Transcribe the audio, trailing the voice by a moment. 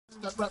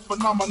That rap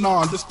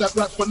phenomenon, this that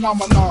rap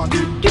phenomenon.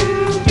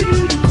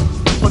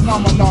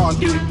 Phenomenon.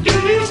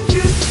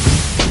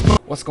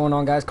 What's going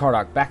on, guys?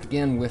 Cardoc back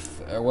again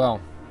with,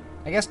 well,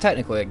 I guess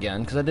technically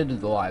again, because I did do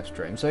the live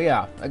stream. So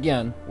yeah,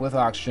 again, with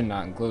oxygen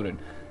not included.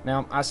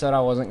 Now, I said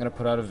I wasn't going to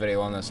put out a video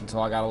on this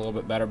until I got a little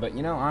bit better, but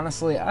you know,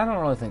 honestly, I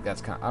don't really think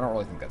that's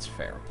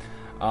fair.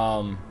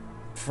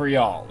 For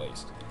y'all, at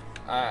least.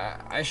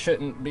 I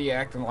shouldn't be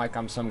acting like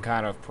I'm some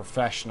kind of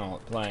professional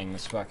at playing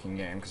this fucking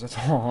game, because that's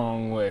a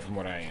long way from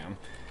what I am.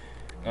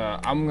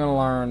 I'm gonna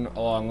learn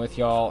along with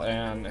y'all,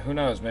 and who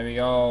knows, maybe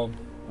y'all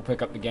will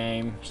pick up the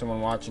game.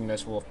 Someone watching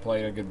this will have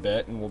played a good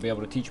bit, and will be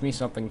able to teach me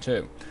something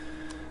too.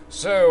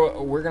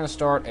 So, we're gonna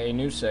start a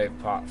new save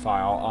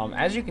file.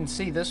 As you can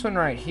see, this one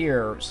right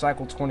here,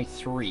 cycle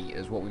 23,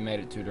 is what we made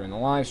it to during the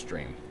live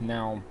stream.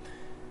 Now,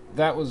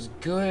 that was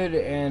good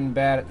and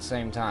bad at the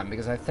same time,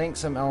 because I think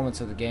some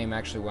elements of the game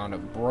actually wound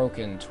up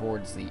broken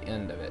towards the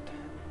end of it.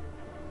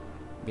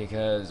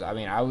 Because, I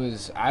mean, I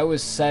was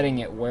setting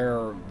it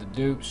where the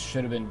dupes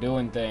should have been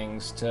doing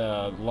things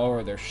to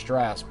lower their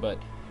stress, but,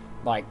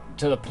 like,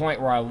 to the point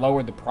where I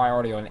lowered the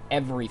priority on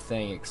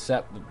everything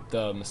except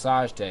the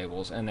massage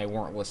tables, and they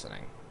weren't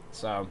listening.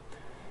 So,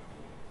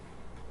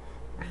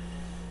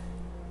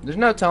 there's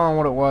no telling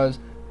what it was.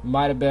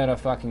 Might have been a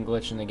fucking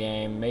glitch in the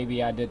game.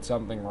 Maybe I did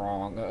something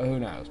wrong. Who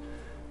knows?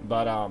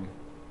 But,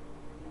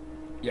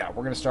 yeah,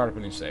 we're going to start up a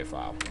new save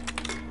file.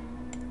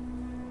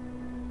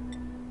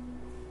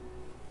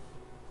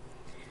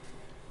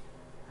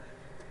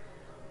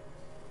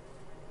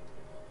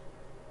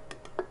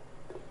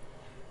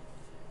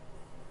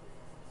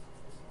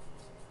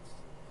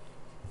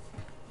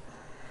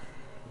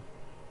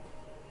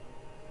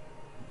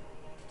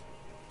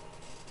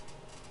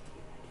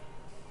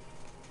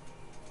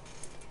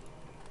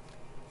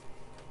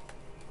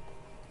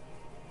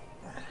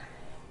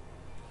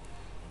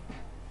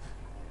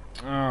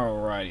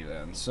 Alrighty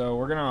then, so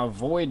we're gonna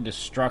avoid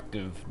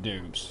destructive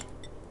dupes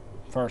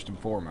first and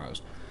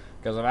foremost,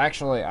 because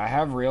I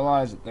have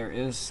realized that there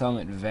is some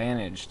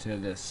advantage to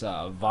this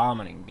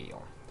vomiting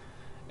deal.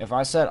 If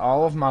I set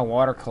all of my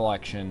water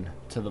collection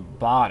to the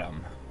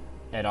bottom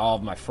and all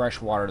of my fresh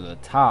water to the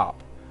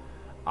top,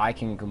 I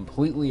can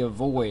completely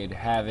avoid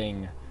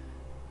having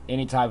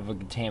any type of a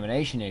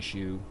contamination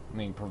issue. I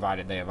mean,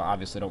 provided they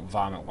obviously don't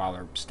vomit while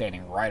they're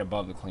standing right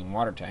above the clean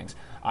water tanks.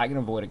 I can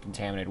avoid a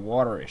contaminated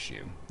water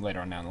issue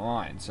later on down the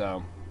line.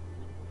 So,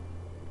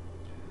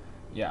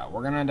 yeah,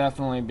 we're gonna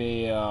definitely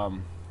be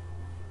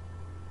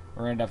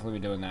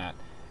doing that.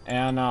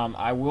 And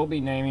I will be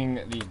naming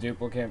these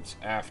duplicates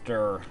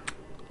after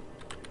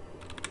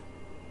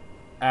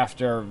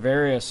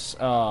various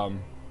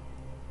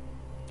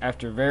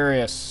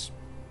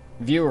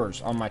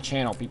viewers on my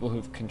channel, people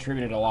who've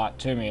contributed a lot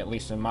to me, at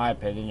least in my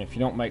opinion. If you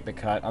don't make the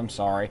cut, I'm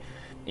sorry.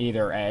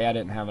 Either A, I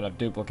didn't have enough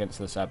duplicates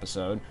this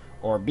episode,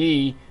 or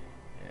B,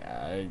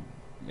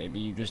 maybe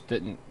you just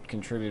didn't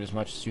contribute as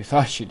much as you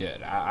thought you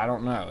did. I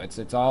don't know. It's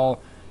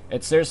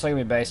seriously going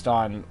to be based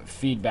on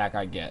feedback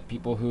I get.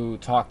 People who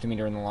talk to me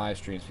during the live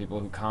streams, people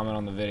who comment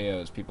on the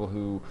videos, people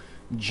who,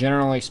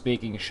 generally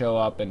speaking, show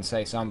up and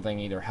say something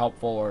either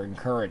helpful or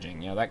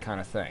encouraging, you know, that kind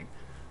of thing.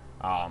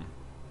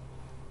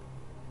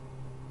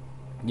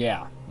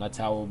 Yeah, that's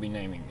how we'll be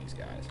naming these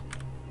guys.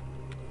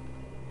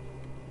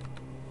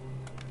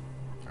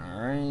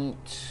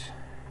 Alright.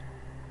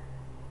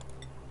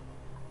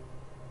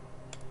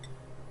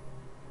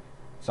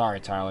 Sorry,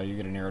 Tyler, you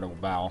get an irritable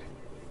bowel.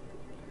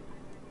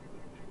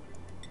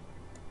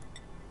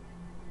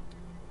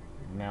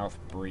 Mouth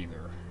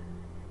breather.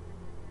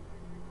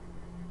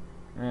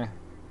 Not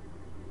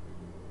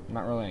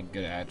really any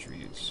good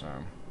attributes, so.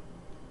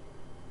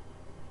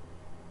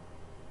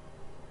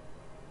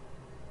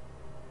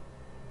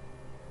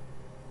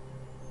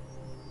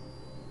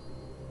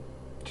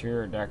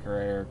 Interior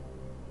decorator.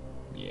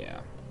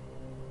 Yeah.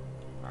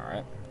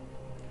 Alright.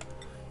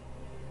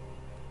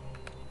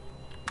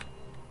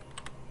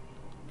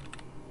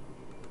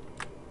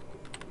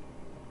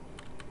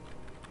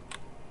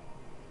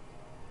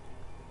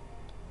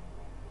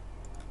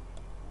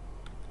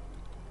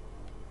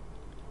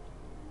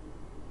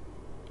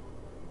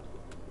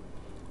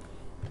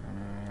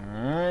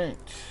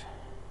 Alright.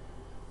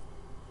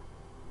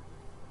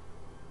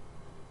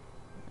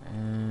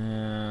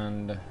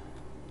 And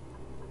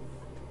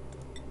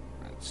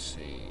let's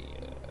see.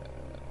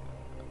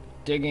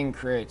 Digging,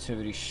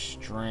 creativity,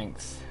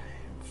 strength,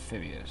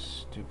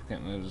 amphibious.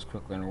 Duplicate moves as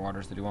quickly underwater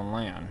as they do on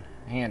land.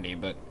 Handy,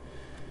 but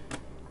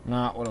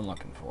not what I'm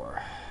looking for.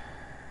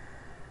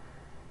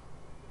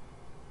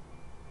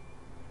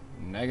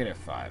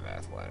 -5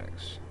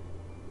 athletics.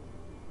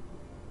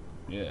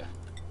 Yeah.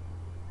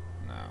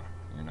 No,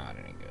 you're not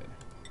any good.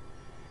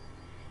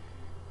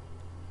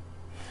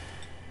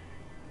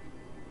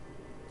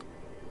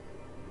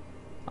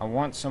 I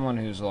want someone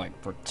who's,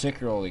 like,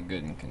 particularly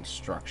good in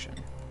construction.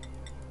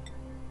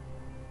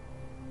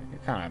 You're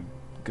kind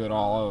of good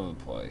all over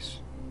the place.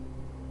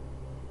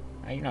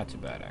 Hey, you're not too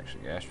bad,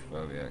 actually.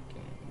 Gastrophobia,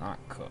 can not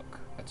cook.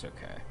 That's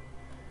okay.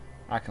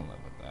 I can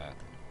live with that.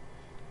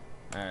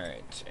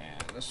 Alright,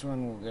 and this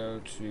one will go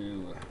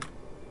to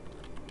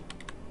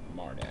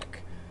Mardek.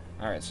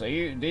 Alright, so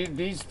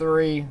these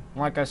three,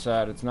 like I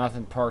said, it's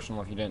nothing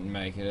personal if you didn't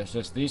make it. It's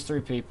just these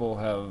three people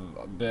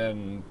have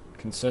been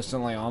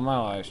consistently on my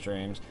live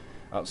streams.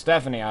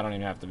 Stephanie, I don't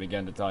even have to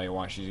begin to tell you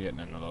why she's getting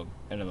into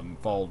the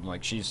fold.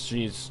 Like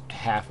she's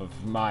half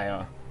of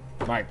my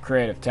my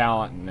creative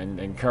talent and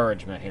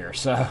encouragement here.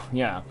 So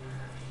yeah,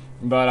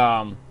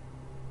 but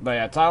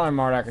yeah, Tyler and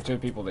Marduk are two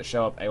people that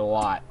show up a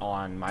lot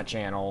on my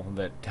channel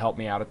that help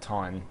me out a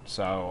ton.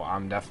 So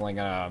I'm definitely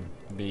gonna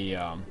be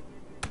they're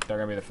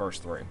gonna be the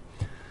first three.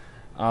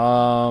 What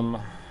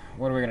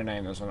are we gonna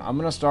name this one? I'm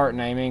gonna start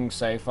naming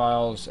save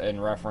files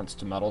in reference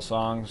to metal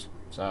songs.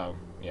 So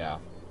yeah.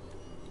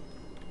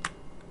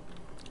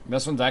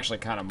 This one's actually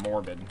kind of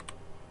morbid.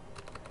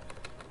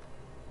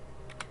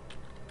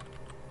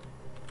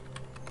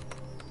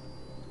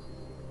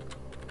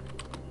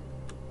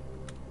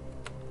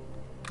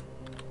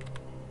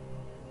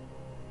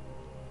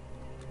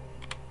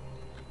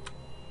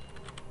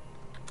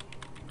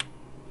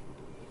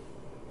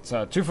 It's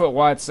 2 foot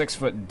wide, 6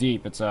 foot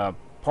deep. It's a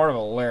part of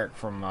a lyric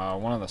from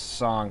one of the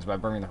songs by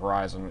Bring Me the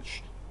Horizon,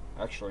 which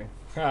actually,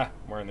 I'm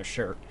wearing this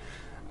shirt.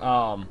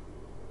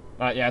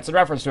 Yeah, it's a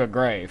reference to a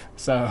grave,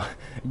 so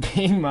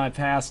being my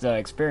past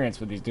experience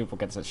with these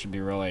duplicates, it should be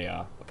really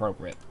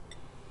appropriate.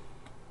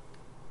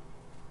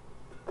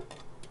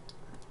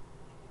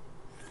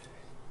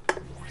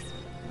 I'll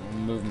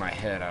move my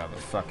head out of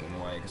the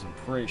fucking way, because I'm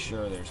pretty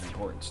sure there's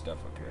important stuff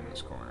up here in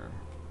this corner.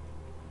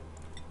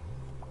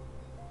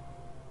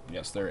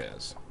 Yes, there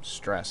is.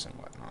 Stress and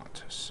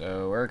whatnot.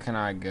 So, where can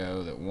I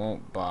go that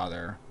won't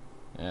bother?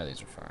 Yeah,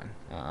 these are fine.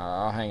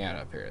 I'll hang out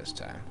up here this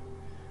time.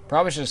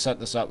 Probably should have set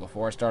this up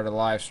before I started the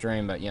live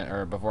stream, but yeah,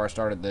 or before I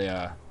started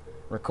the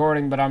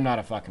recording. But I'm not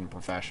a fucking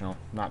professional,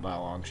 not by a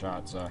long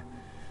shot. So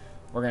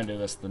we're gonna do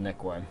this the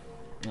Nick way.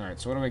 All right.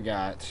 So what do we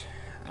got?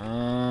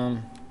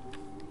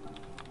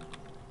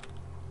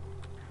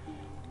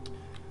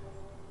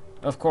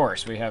 Of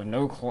course, we have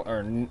no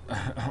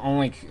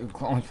only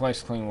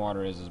place clean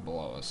water is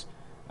below us.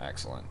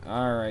 Excellent.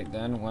 All right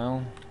then.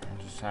 Well,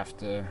 we'll just have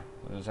to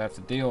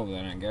deal with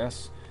it, I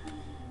guess.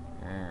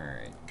 All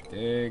right.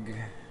 Dig.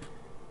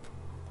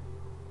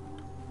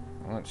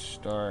 Let's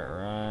start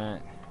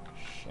right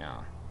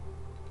here.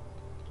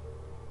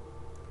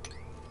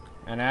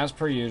 And as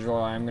per usual,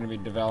 I'm going to be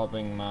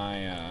developing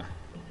my, I'm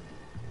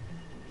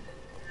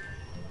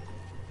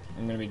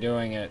going to be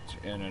doing it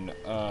in an,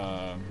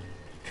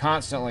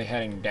 constantly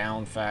heading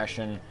down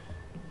fashion,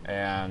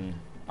 and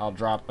I'll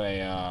drop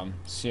a,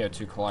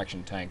 CO2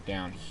 collection tank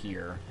down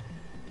here.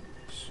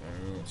 So,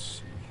 let's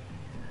see.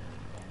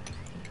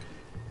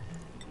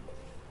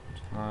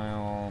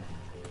 Tile.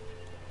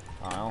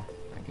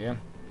 Thank you.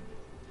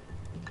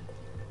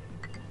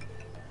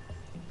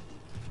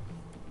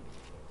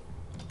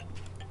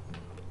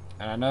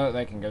 And I know that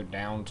they can go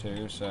down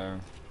too, so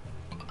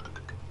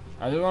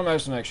I just want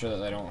to make sure that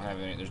they don't have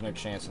any. There's no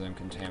chance of them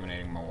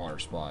contaminating my water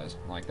supplies.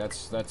 Like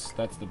that's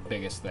the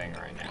biggest thing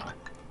right now,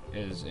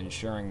 is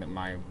ensuring that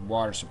my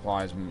water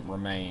supplies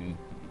remain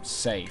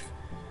safe.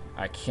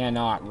 I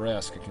cannot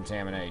risk a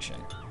contamination,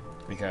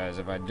 because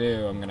if I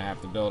do, I'm going to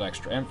have to build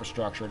extra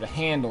infrastructure to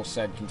handle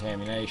said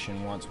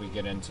contamination once we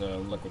get into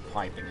liquid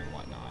piping and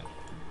whatnot.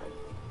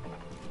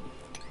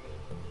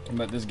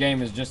 But this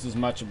game is just as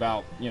much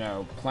about, you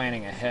know,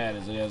 planning ahead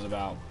as it is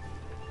about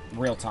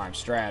real-time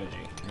strategy.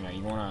 You know,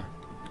 you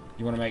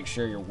wanna make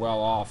sure you're well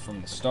off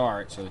from the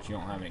start so that you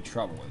don't have any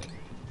trouble with it.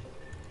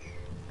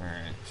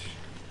 Alright.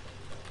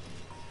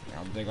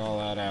 I'll dig all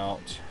that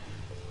out.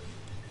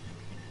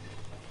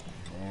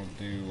 I'll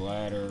do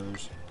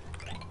ladders.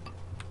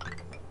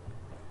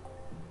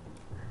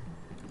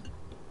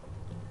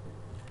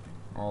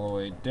 All the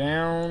way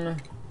down.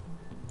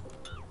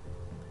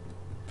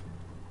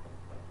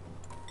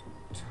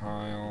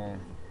 Tile.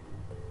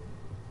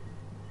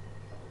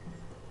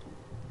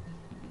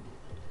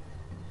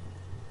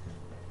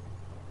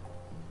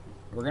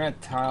 We're gonna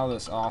tile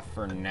this off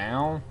for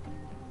now,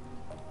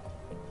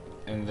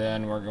 and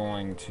then we're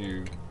going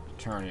to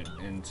turn it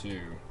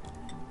into.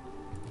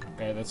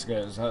 Okay, that's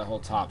good. So that whole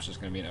top's just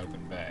gonna be an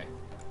open bay.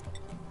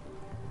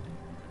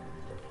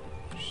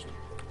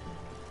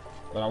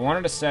 But I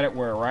wanted to set it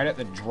where right at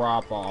the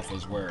drop off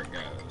is where it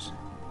goes.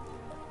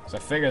 So I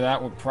figure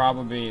that'll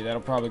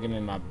probably give me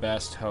my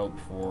best hope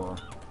for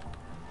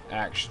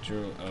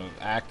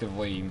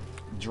actively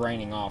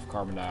draining off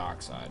carbon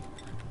dioxide.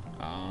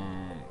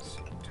 Let's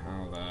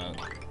tile that.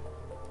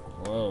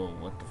 Whoa,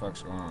 what the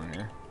fuck's going on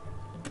here?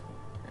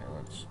 Okay,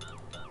 let's.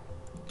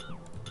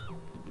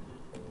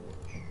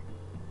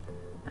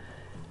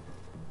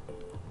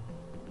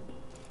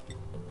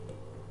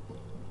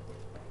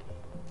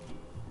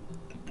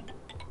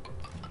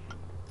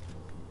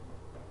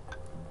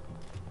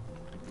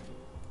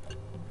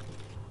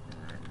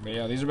 But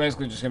yeah, these are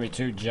basically just gonna be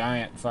two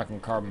giant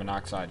fucking carbon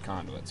monoxide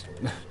conduits.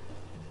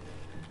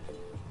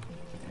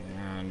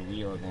 And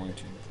we are going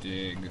to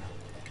dig.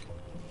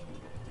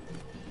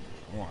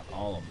 I want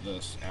all of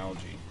this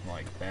algae,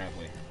 like,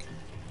 badly.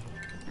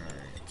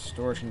 Alright.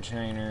 storage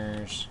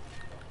containers.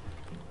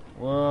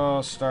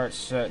 We'll start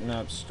setting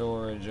up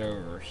storage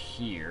over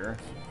here.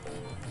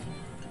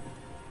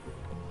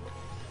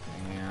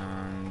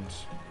 And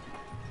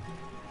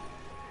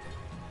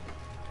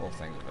whole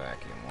thing's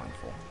vacuum,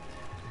 wonderful.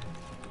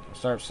 We'll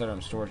start setting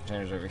up storage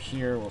containers over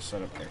here. We'll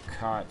set up their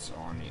cots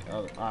on the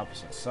other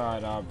opposite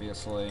side,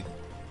 obviously.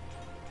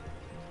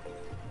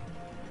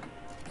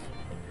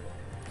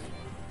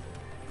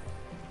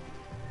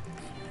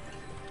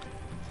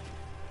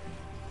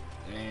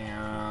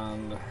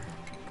 And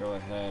go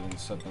ahead and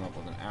set them up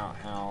with an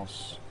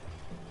outhouse.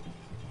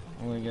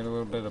 We get a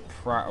little bit of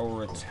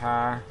priority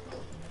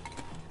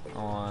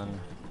on,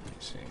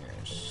 let's see here,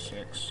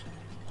 6.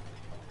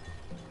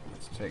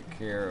 Let's take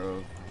care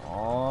of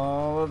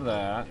all of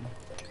that.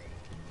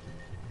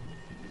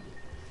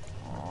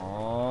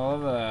 All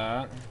of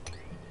that.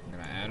 I'm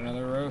gonna add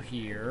another row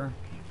here,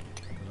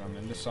 because I'm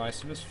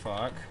indecisive as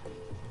fuck.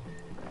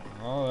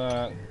 All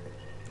that,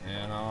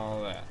 and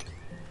all that.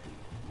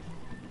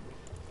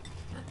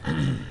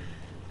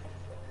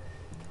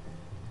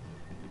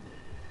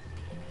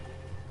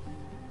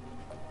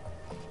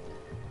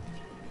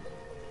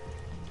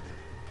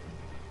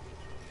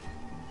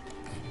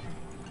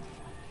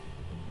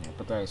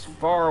 Put that as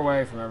far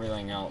away from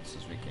everything else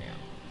as we can.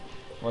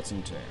 What's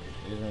in tune?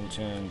 These are in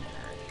tune.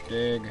 Alright,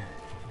 dig.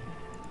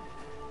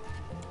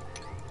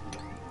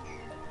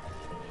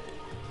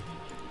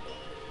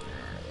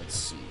 Alright, let's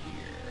see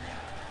here.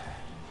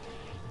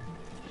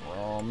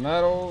 Raw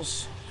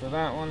metals for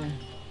that one.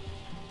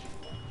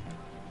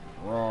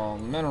 Raw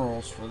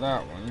minerals for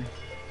that one.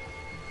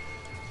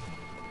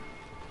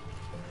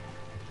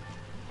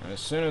 And as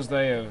soon as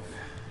they have,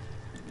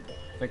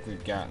 I think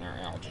we've gotten our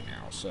algae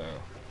now, so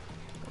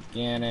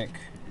organic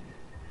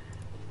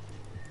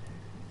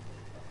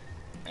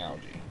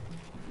algae.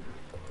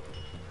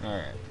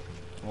 Alright,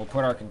 we'll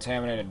put our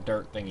contaminated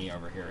dirt thingy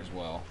over here as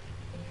well.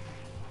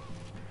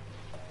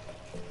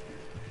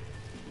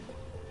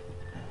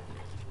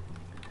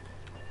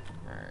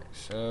 Alright,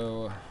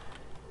 so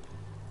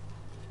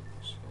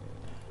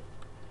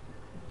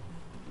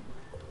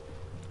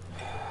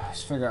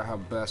let's figure out how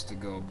best to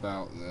go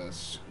about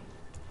this.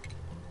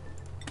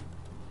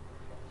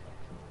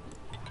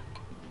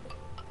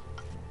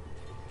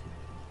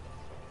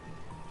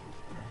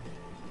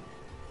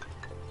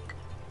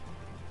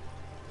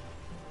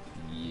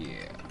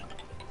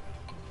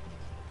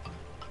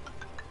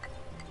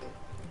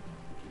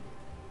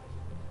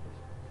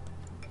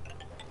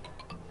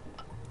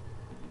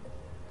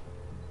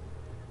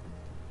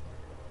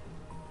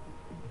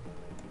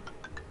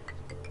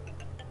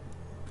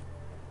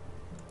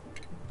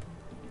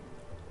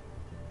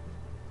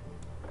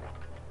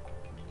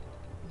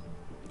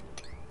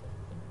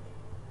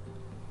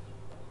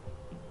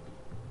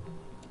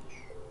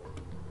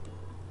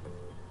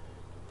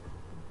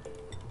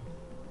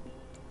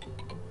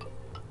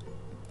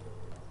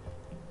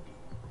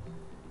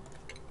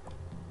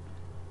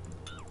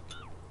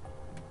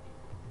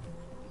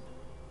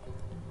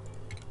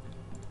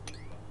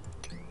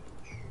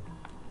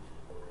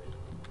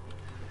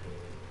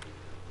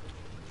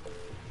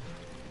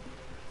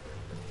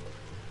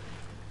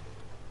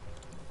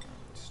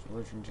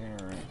 Storage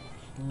container right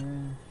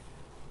here.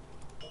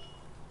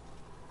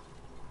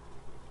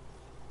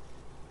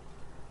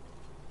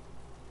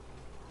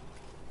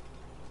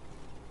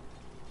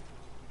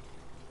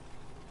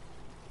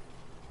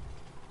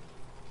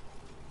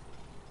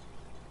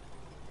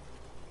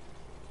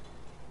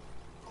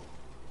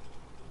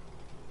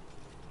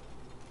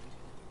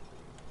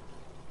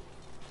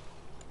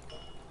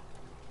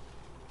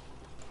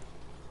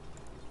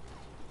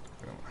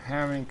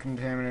 Have any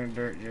contaminated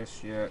dirt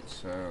just yet,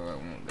 so that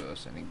won't do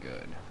us any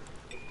good.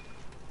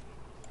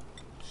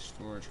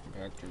 Storage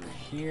compactor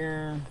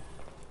here.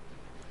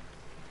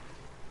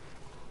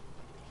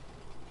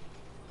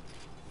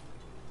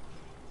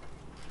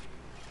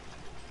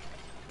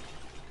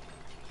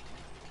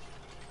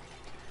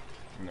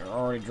 And they're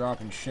already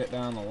dropping shit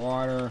down the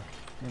water.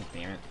 Oh,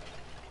 damn it.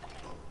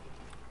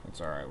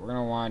 That's alright. We're going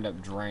to wind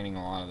up draining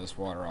a lot of this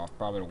water off.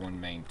 Probably to one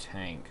main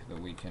tank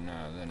that we can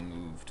then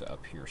move to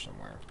up here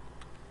somewhere.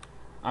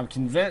 I'm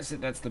convinced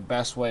that that's the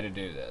best way to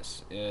do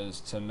this, is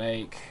to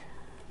make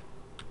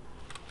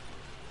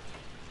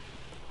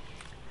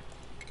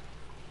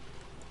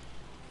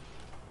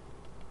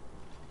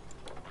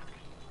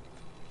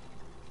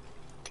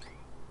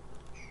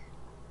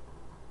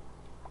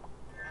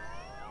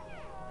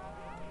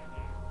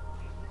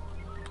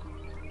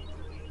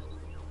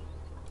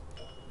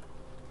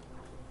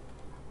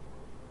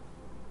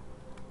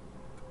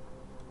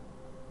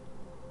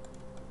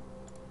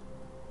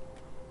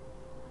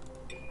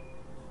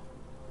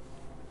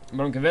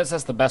but I'm convinced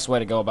that's the best way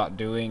to go about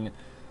doing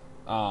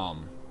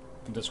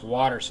this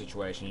water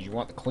situation. Is you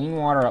want the clean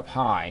water up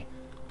high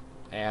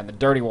and the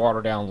dirty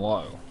water down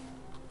low.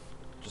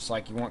 Just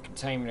like you want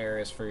containment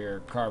areas for your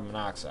carbon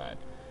monoxide.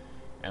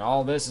 And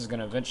all this is going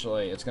to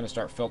eventually, it's going to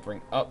start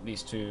filtering up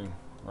these two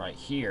right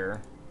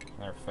here.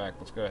 Matter of fact,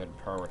 let's go ahead and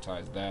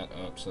prioritize that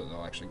up so that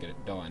they'll actually get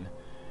it done.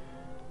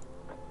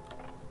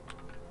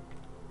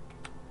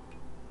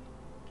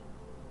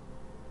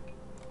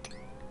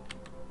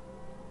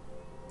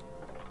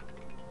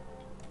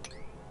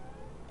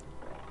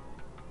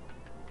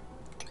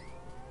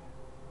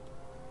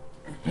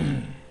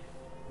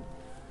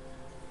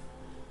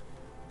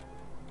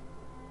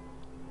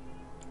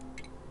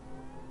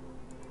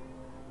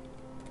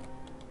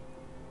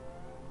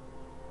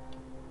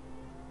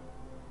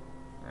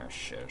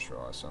 shit, I just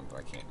realized something.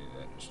 I can't do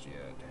that just yet.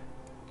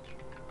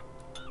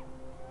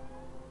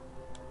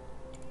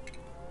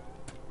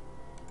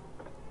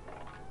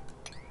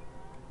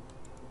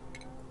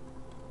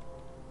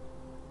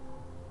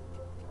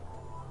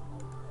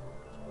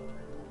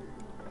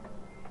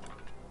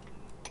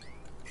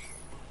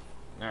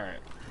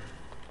 Alright.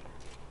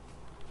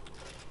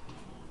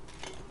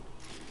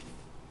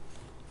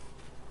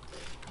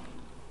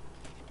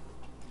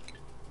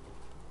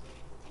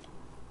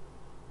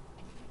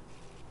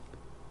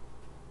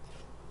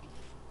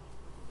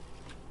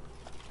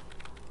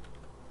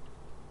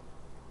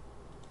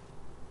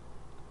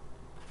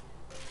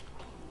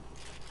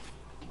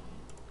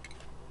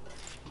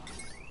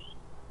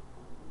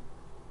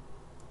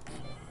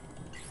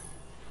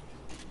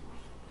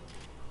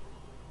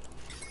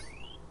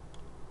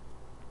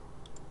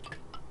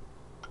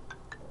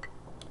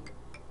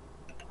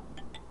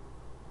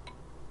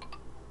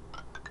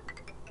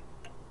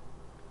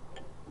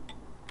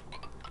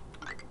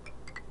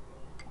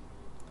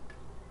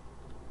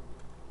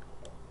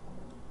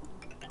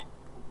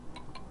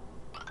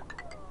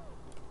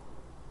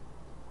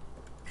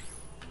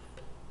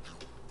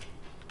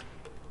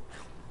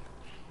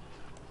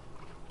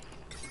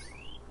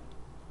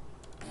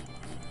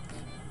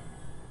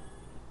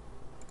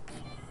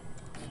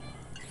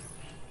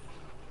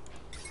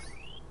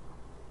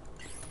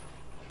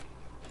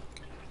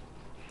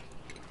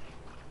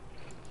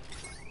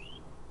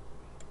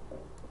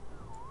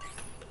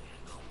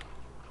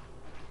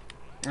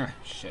 Ah,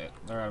 shit.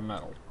 They're out of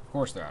metal. Of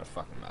course they're out of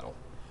fucking metal.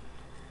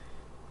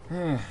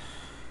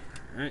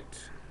 Alright.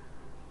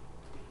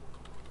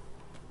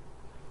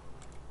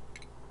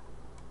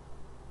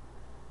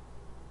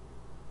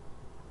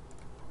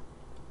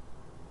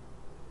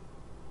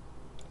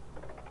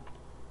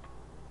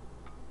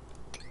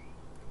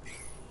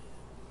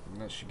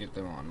 That should get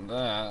them on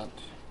that.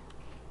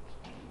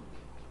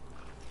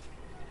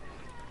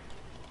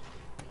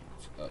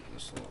 Let's up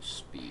this little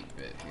speed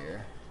bit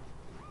here.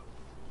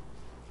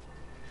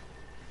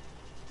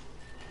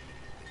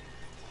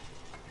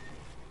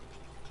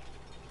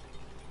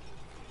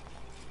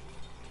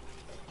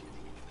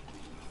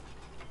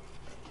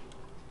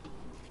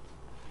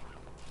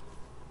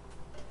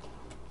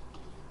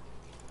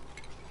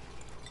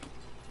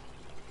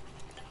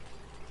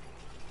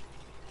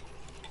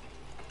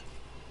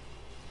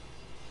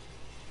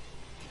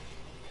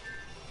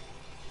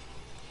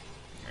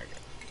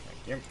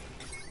 Yep.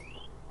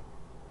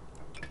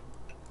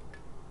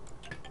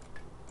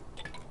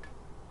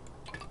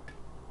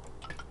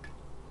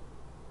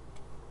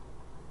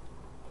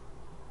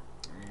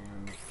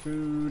 And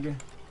food.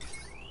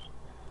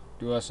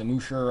 Do us a new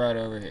shirt right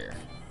over here.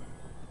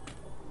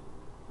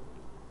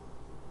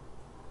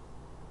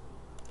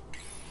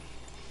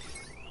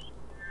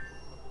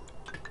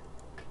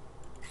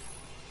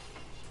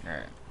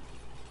 Alright.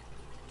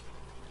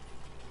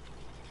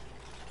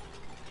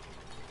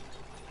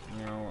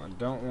 No, I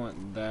don't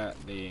want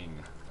that being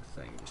a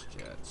thing just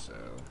yet, so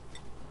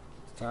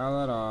let's tile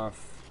that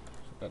off.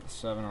 Got the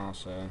 7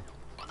 also.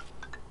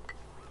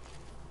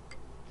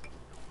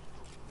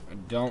 I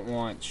don't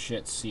want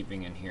shit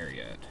seeping in here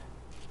yet.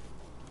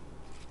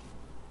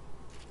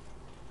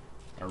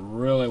 I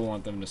really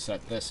want them to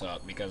set this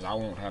up because I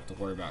won't have to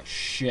worry about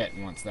shit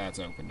once that's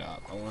opened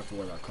up. I won't have to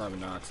worry about carbon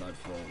dioxide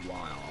for a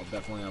while. I'll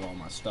definitely have all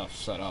my stuff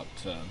set up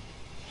to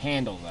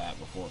handle that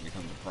before it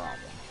becomes a problem.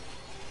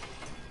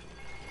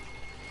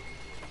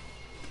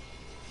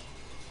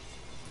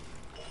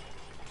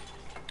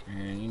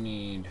 And you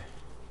need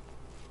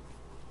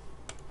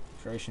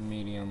filtration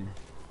medium.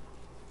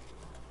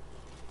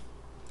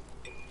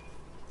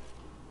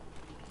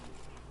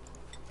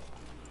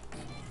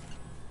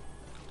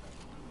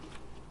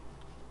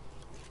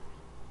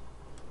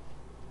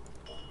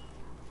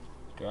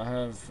 Do I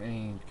have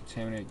any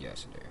contaminated?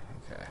 Yes, I do.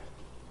 Okay.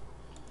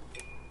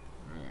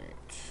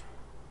 Alright.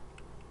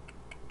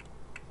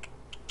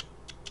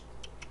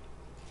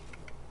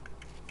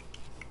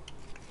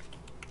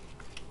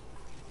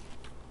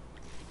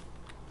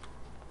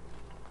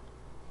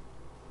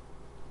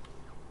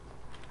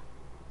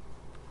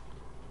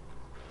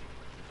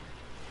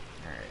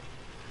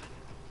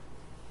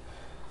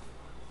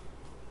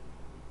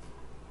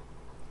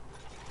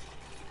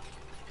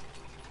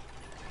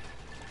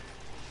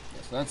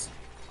 Yes, that's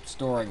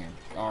storing it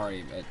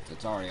already.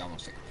 It's already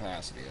almost at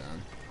capacity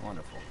then.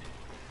 Wonderful.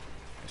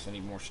 Guess I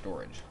need more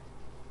storage.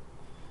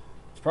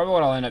 It's probably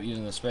what I'll end up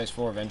using the space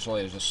for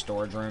eventually, is just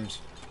storage rooms.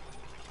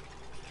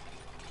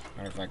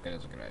 Matter of fact, that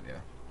is a good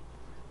idea.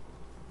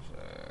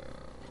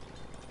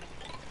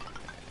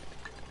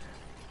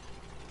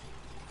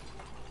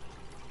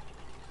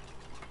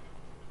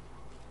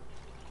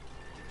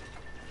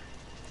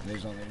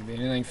 These don't need to be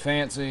anything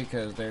fancy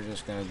because they're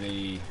just going to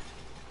be,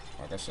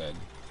 like I said,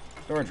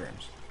 storage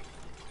rooms.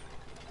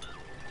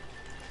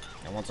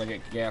 And once I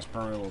get gas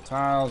permeable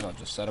tiles, I'll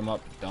just set them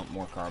up to dump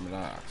more carbon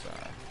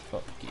dioxide.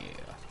 Fuck yeah.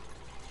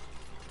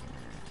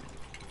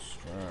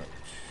 Construct.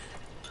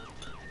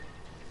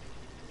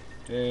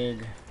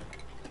 Dig.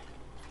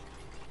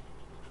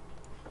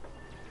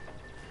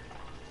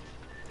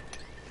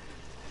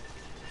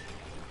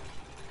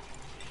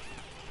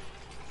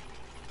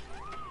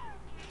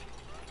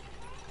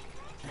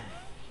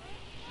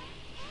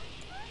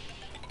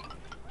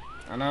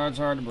 I know it's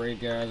hard to breathe,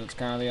 guys. It's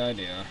kind of the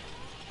idea.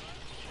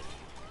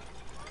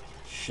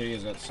 Shitty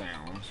as that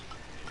sounds.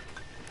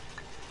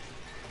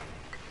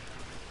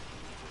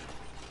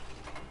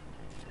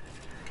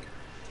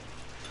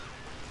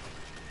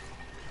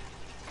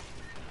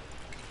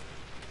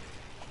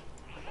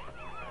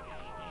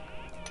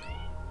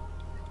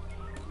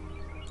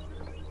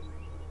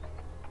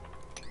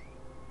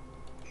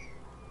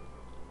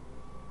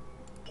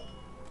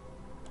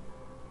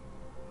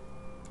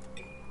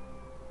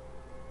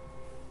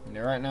 Yeah,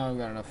 right now we've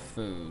got enough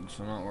food,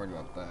 so I'm not worried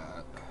about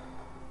that.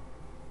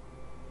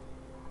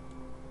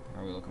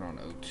 How are we looking on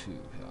O2 here?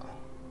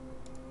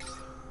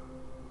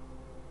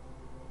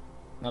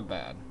 Not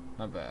bad.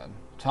 Not bad.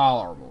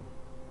 Tolerable.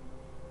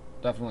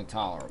 Definitely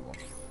tolerable.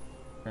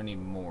 I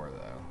need more,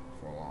 though,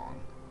 for long.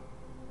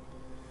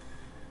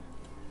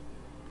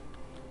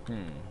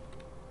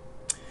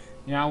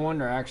 Yeah, I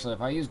wonder, actually,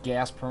 if I use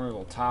gas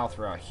permeable tile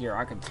throughout here,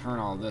 I could turn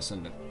all this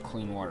into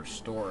clean water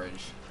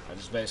storage.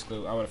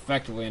 I would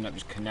effectively end up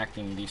just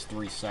connecting these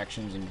 3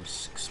 sections and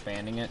just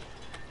expanding it.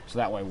 So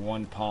that way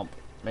 1 pump,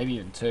 maybe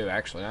even 2,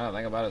 actually. Now that I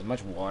think about it, as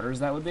much water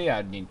as that would be,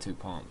 I'd need 2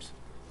 pumps.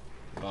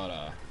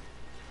 But,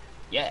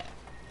 yeah.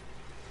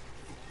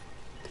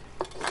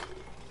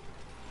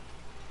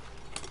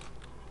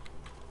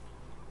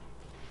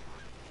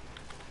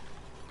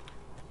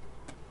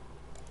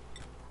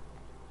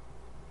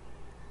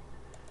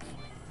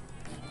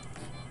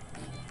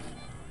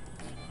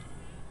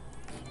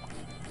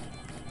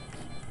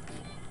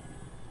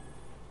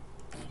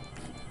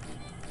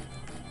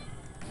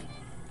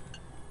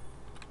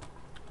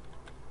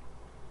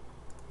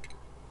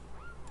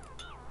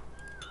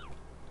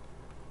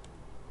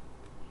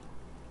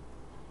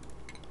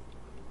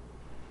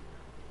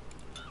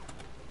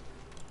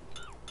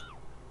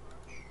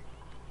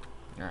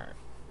 Alright.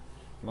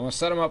 I'm going to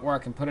set them up where I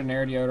can put an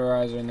air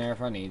deodorizer in there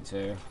if I need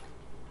to.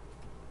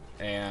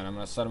 And I'm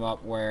going to set them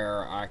up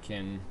where I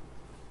can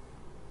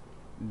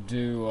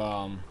do,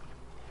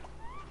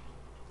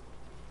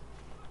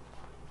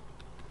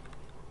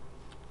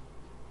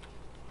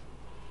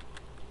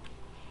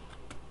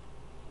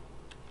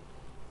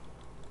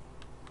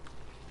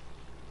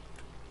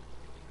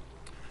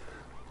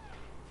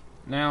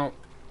 Now,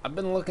 I've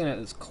been looking at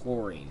this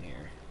chlorine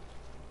here.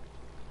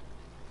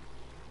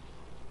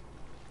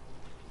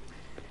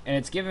 And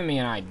it's given me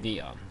an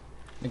idea.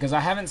 Because I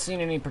haven't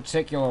seen any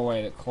particular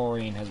way that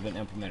chlorine has been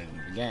implemented in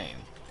the game.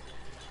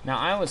 Now,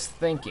 I was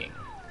thinking,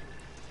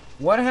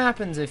 what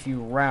happens if you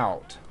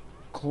route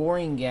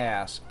chlorine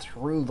gas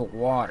through the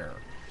water,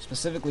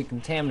 specifically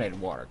contaminated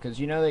water? Because,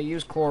 you know, they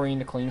use chlorine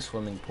to clean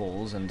swimming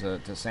pools and to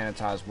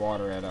sanitize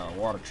water at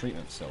water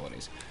treatment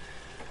facilities.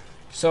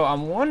 So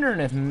I'm wondering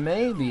if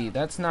maybe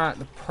that's not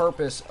the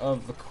purpose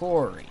of the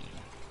chlorine.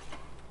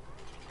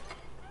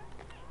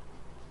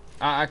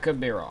 I could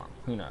be wrong.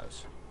 Who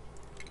knows?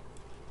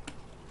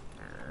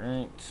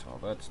 Alright, so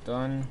that's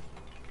done.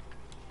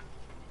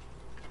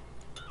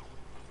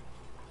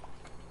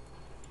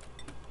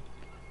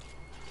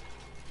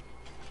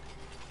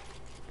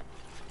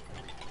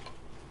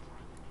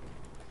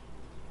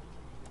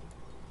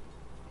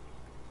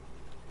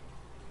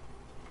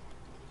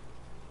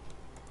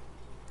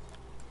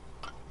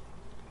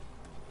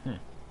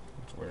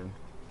 That's weird.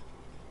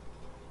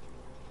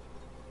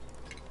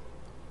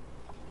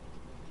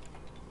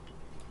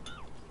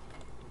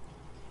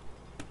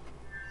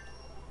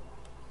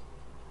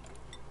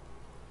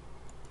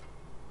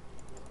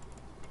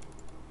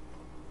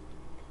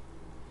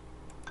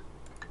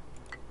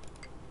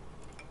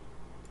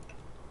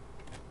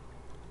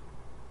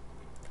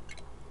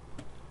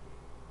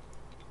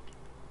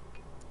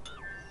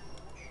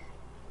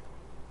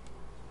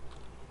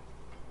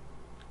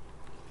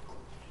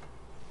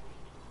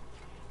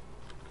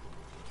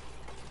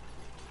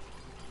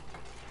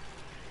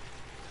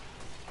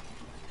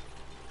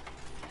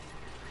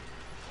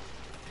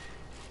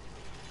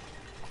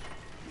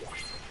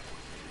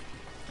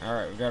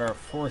 Alright, we got our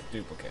 4th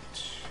duplicate.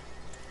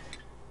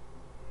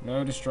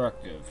 No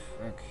destructive.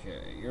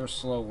 Okay, you're a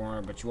slow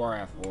learner, but you are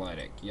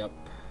athletic. Yep.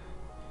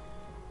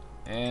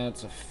 And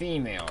it's a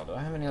female. Do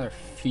I have any other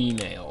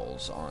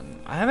females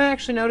on? I haven't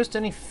actually noticed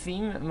any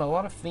a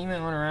lot of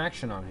female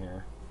interaction on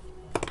here.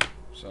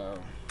 So.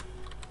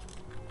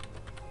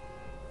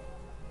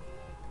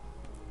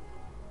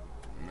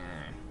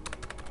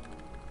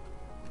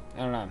 I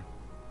don't know.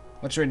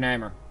 What should we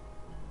name her?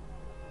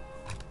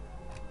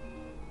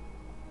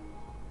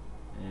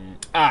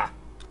 Ah!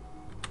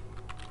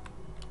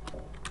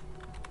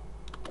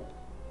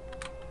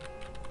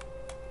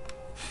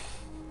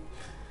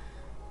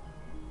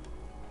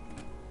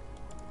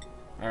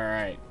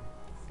 Alright.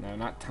 No,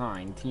 not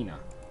Tyne. Tina.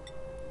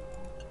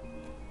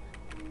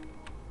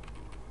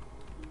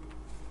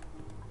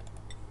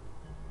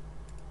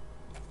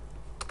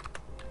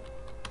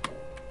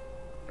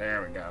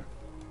 There we go.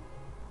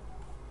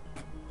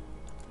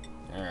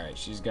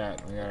 Alright, we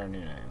got our new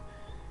name.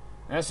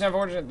 That's the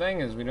unfortunate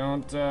thing is we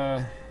don't,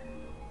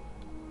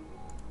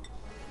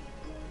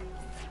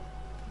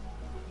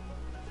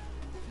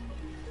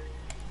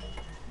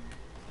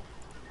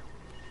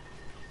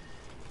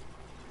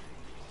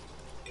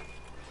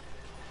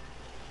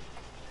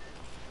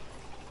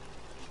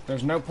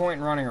 There's no point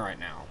in running right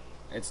now.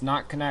 It's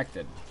not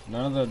connected.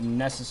 None of the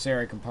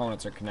necessary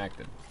components are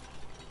connected.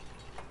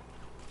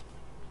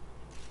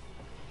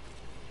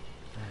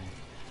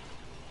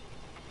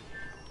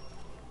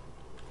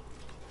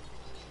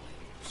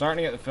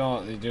 Starting to get the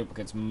feeling that the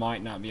duplicates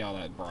might not be all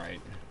that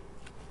bright.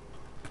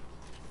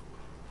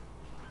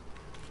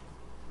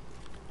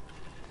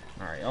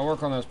 Alright, I'll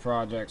work on those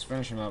projects,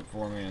 finish them up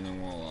for me, and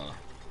then we'll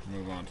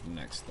move on to the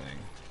next thing.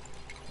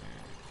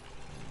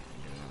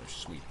 Get another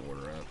sweep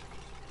order up.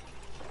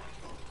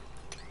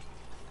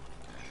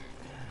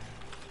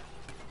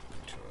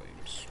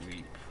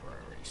 Sweep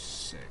priority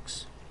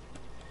 6.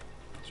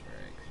 That's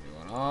right. We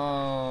want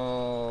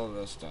all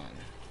this done.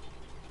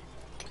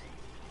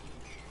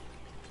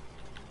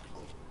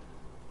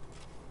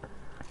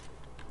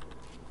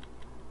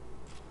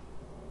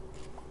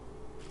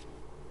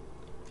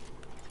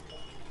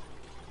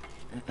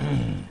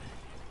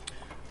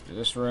 Do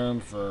this room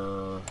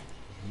for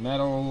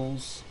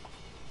metals.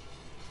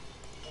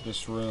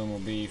 This room will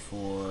be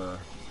for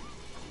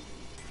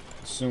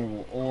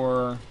consumable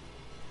ore.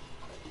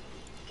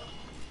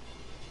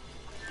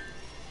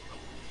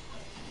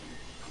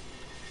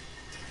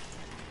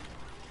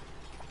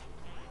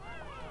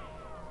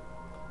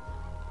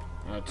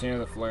 Tina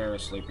the Flare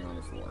is sleeping on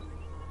the floor.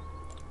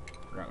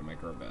 Forgot to make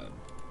her a bed.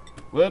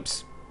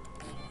 Whoops!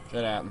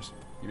 That happens.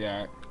 You'll be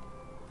alright.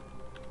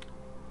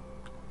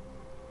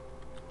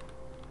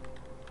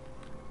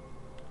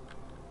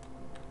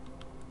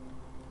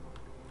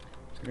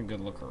 Let's get a good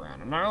look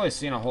around. I'm not really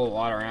seeing a whole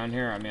lot around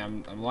here. I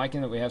mean, I'm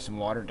liking that we have some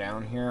water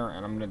down here,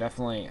 and I'm going to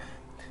definitely...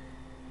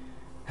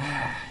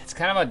 It's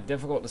kind of a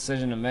difficult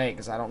decision to make,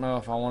 because I don't know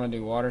if I want to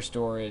do water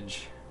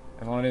storage...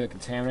 If I want to do the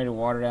contaminated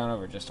water down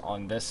over just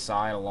on this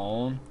side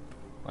alone,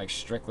 like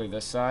strictly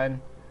this side,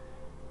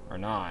 or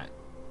not.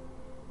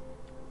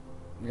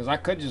 Because I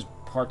could just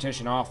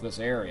partition off this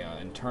area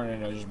and turn it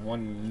into just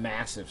one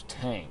massive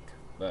tank,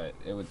 but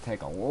it would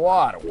take a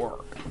lot of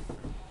work.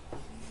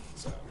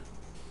 So,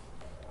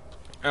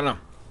 I don't know.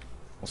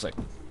 We'll see.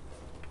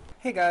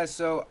 Hey guys,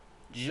 so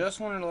just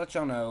wanted to let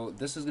y'all know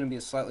this is going to be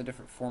a slightly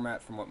different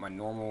format from what my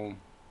normal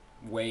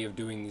way of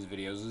doing these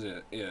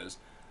videos is.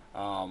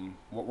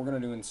 What we're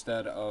going to do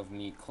instead of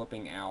me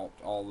clipping out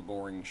all the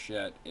boring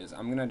shit is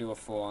I'm going to do a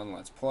full-on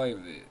Let's Play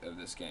of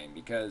this game,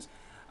 because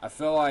I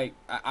feel like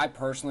I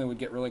personally would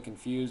get really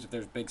confused if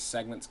there's big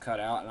segments cut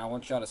out, and I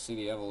want y'all to see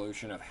the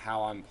evolution of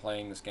how I'm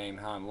playing this game,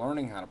 how I'm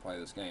learning how to play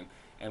this game,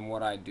 and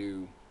what I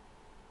do,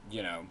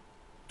 you know,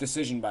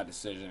 decision by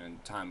decision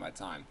and time by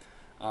time.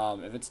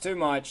 If it's too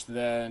much,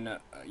 then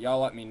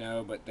y'all let me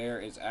know, but there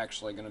is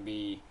actually going to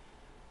be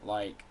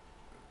like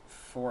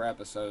 4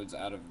 episodes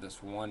out of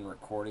this one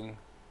recording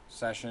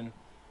session,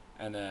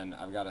 and then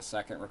I've got a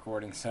second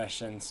recording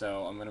session,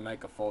 so I'm going to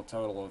make a full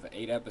total of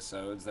 8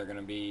 episodes. They're going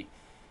to be,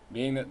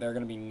 being that they're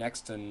going to be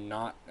next to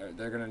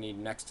they're going to need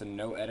next to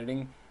no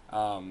editing,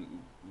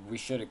 you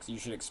should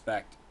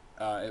expect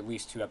at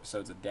least 2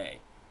 episodes a day.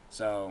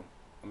 So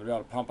I'm going to be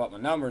able to pump up my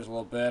numbers a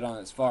little bit on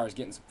as far as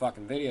getting some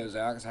fucking videos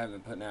out, because I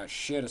haven't been putting out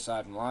shit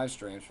aside from live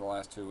streams for the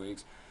last 2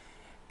 weeks.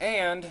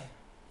 And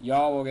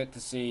y'all will get to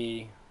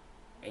see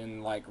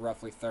in like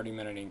roughly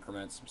 30-minute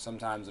increments.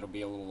 Sometimes it'll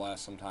be a little less,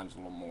 sometimes a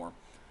little more.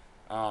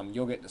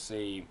 You'll get to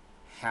see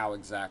how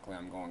exactly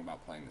I'm going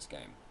about playing this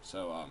game.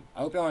 So I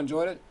hope y'all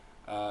enjoyed it.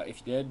 If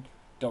you did,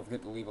 don't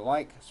forget to leave a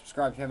like,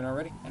 subscribe if you haven't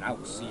already, and I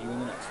will see you in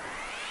the next one.